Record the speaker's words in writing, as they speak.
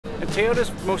And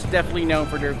Toyota's most definitely known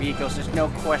for their vehicles, there's no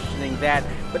questioning that,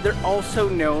 but they're also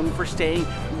known for staying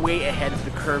way ahead of the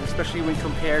curve, especially when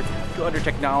compared to other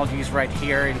technologies right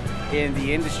here in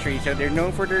the industry. So they're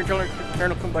known for their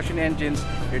internal combustion engines,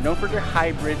 they're known for their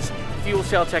hybrids, fuel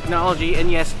cell technology,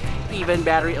 and yes, even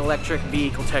battery electric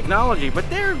vehicle technology. But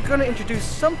they're going to introduce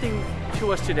something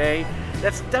to us today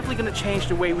that's definitely going to change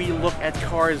the way we look at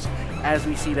cars as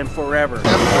we see them forever.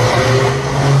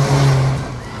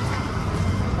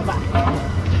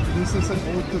 This is an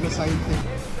ode to the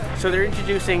scientific. So they're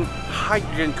introducing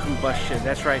hydrogen combustion.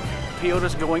 That's right.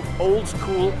 Toyota's going old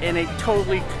school in a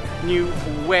totally new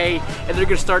way, and they're going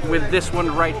to start with this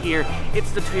one right here.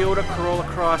 It's the Toyota Corolla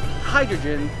Cross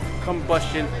hydrogen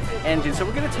combustion engine. So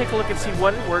we're going to take a look and see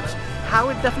what it works, how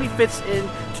it definitely fits in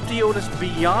to Toyota's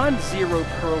Beyond Zero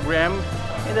program,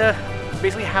 and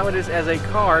basically how it is as a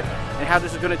car and how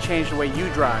this is going to change the way you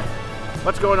drive.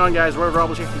 What's going on, guys? Roy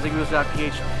Robles here from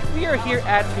Zigwheels.Ph. We are here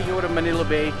at Toyota Manila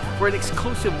Bay for an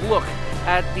exclusive look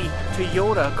at the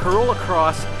Toyota Corolla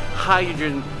Cross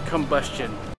hydrogen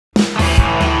combustion.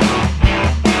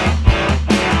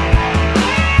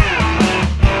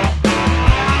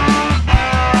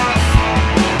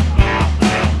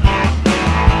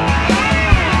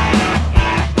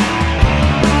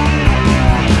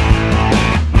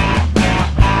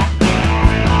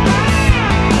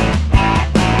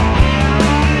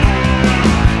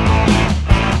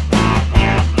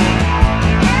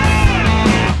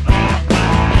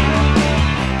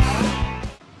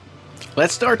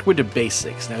 Let's start with the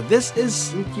basics. Now, this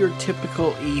isn't your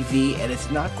typical EV, and it's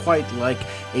not quite like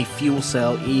a fuel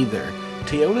cell either.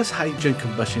 Toyota's hydrogen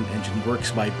combustion engine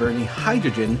works by burning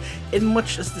hydrogen in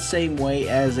much the same way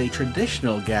as a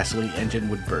traditional gasoline engine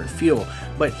would burn fuel.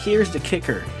 But here's the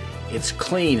kicker. It's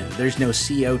clean. There's no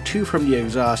CO2 from the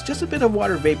exhaust, just a bit of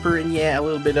water vapor and yeah, a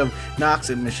little bit of NOx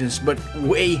emissions, but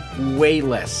way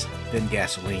less than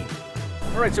gasoline.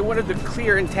 Alright, so one of the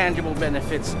clear and tangible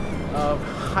benefits of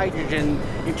hydrogen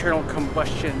internal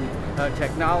combustion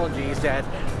technology is that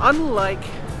unlike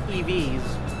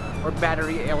EVs or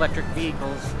battery electric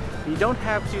vehicles, you don't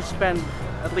have to spend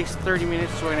at least 30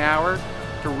 minutes to an hour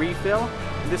to refill.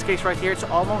 In this case right here, it's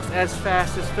almost as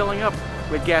fast as filling up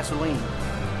with gasoline.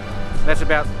 That's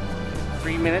about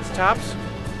 3 minutes tops.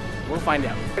 We'll find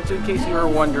out. So in case you were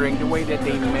wondering, the way that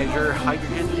they measure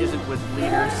hydrogen isn't with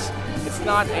liters. It's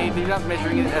not they're not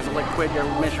measuring it as a liquid, they're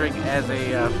measuring it as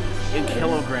in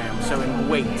kilograms, so in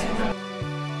weight.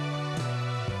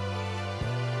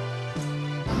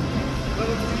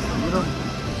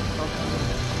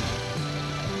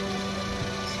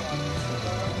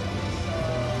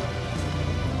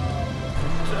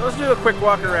 So let's do a quick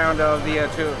walk around of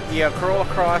the Corolla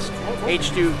Cross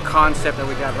H2 concept that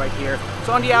we got right here.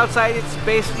 So on the outside, it's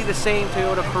basically the same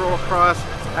Toyota Corolla Cross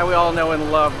that we all know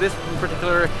and love. This in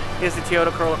particular is the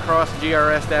Toyota Corolla Cross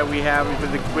GRS that we have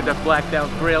with the blacked out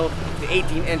grille, the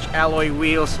 18-inch alloy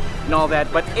wheels and all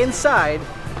that. But inside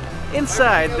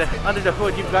under the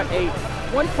hood, you've got a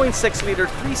 1.6 liter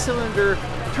 3-cylinder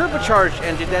turbocharged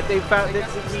engine that they found that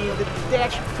they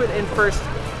actually put in first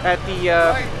at the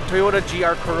Toyota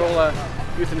GR Corolla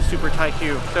using the Super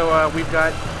Tycoon. So we've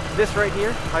got this right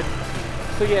here.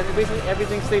 So yeah, basically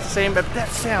everything stays the same, but that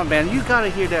sound, man, you gotta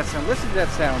hear that sound. Listen to that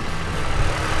sound.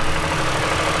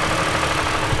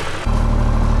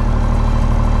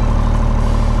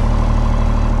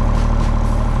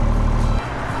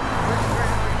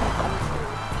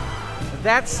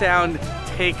 That sound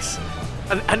takes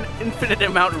an infinite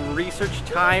amount of research,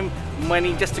 time,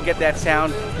 money just to get that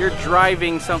sound. You're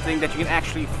driving something that you can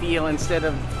actually feel instead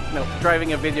of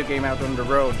driving a video game out on the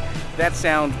road. That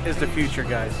sound is the future,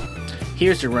 guys.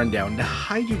 Here's the rundown. The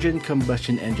hydrogen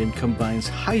combustion engine combines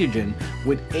hydrogen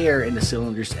with air in the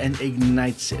cylinders and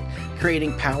ignites it,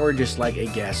 creating power just like a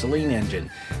gasoline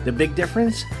engine. The big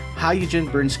difference? Hydrogen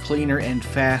burns cleaner and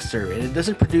faster, and it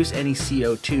doesn't produce any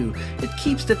CO2. It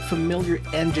keeps that familiar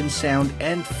engine sound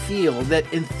and feel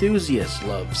that enthusiasts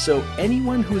love. So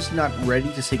anyone who's not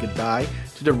ready to say goodbye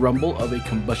to the rumble of a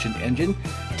combustion engine,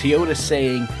 Toyota's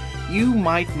saying, you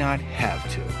might not have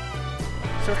to.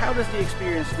 So how does the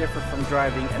experience differ from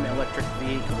driving an electric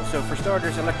vehicle? So for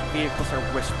starters, electric vehicles are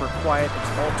whisper quiet,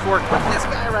 it's all torque, but this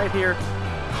guy right here.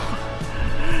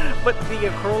 But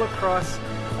the Corolla Cross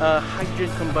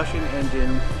hydrogen combustion engine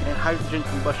and hydrogen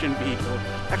combustion vehicle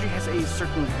actually has a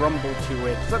certain rumble to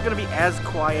it. It's not going to be as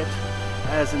quiet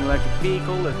as an electric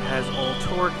vehicle. It has all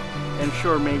torque, and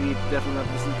sure, maybe it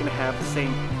definitely isn't going to have the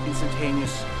same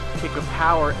instantaneous kick of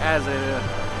power as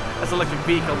an electric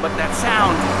vehicle, but that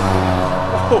sound,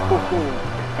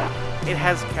 it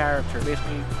has character.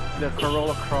 Basically, the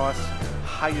Corolla Cross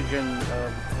hydrogen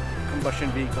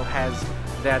combustion vehicle has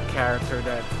that character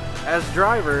that, as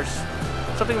drivers,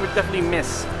 something we definitely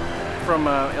miss from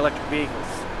electric vehicles.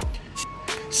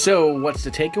 So what's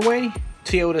the takeaway?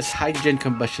 Toyota's hydrogen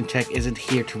combustion tech isn't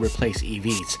here to replace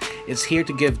EVs. It's here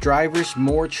to give drivers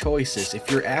more choices. If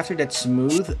you're after that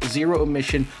smooth,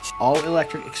 zero-emission,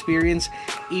 all-electric experience,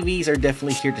 EVs are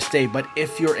definitely here to stay. But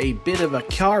if you're a bit of a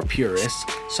car purist,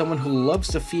 someone who loves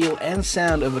the feel and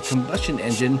sound of a combustion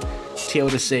engine,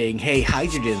 Toyota's saying, hey,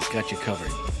 hydrogen's got you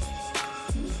covered.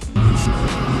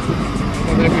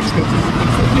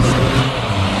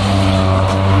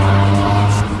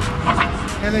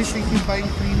 And I think you're buying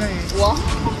 3 na eh. What?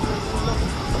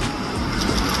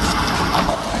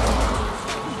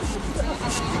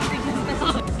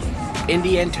 In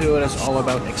the end, Toyota's all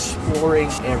about exploring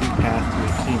every path to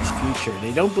a cleaner future.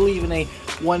 They don't believe in a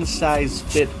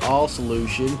one-size-fit-all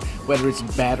solution, whether it's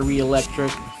battery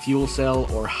electric, fuel cell,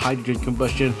 or hydrogen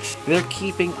combustion. They're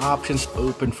keeping options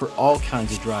open for all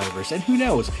kinds of drivers. And who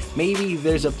knows, maybe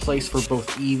there's a place for both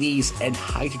EVs and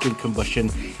hydrogen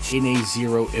combustion in a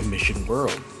zero-emission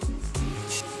world.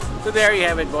 So there you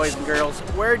have it, boys and girls.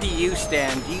 Where do you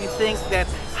stand? Do you think that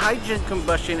hydrogen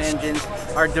combustion engines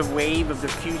are the wave of the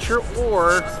future,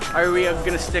 or are we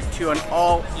going to stick to an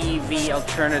all-EV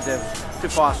alternative to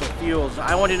fossil fuels?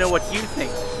 I want to know what you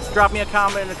think. Drop me a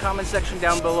comment in the comment section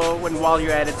down below, and while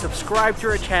you're at it, subscribe to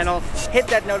our channel, hit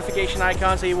that notification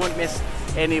icon so you won't miss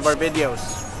any of our videos.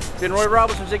 It's been Roy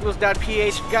Roberts from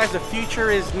Zigwheels.Ph. Guys, the future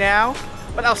is now,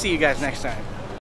 but I'll see you guys next time.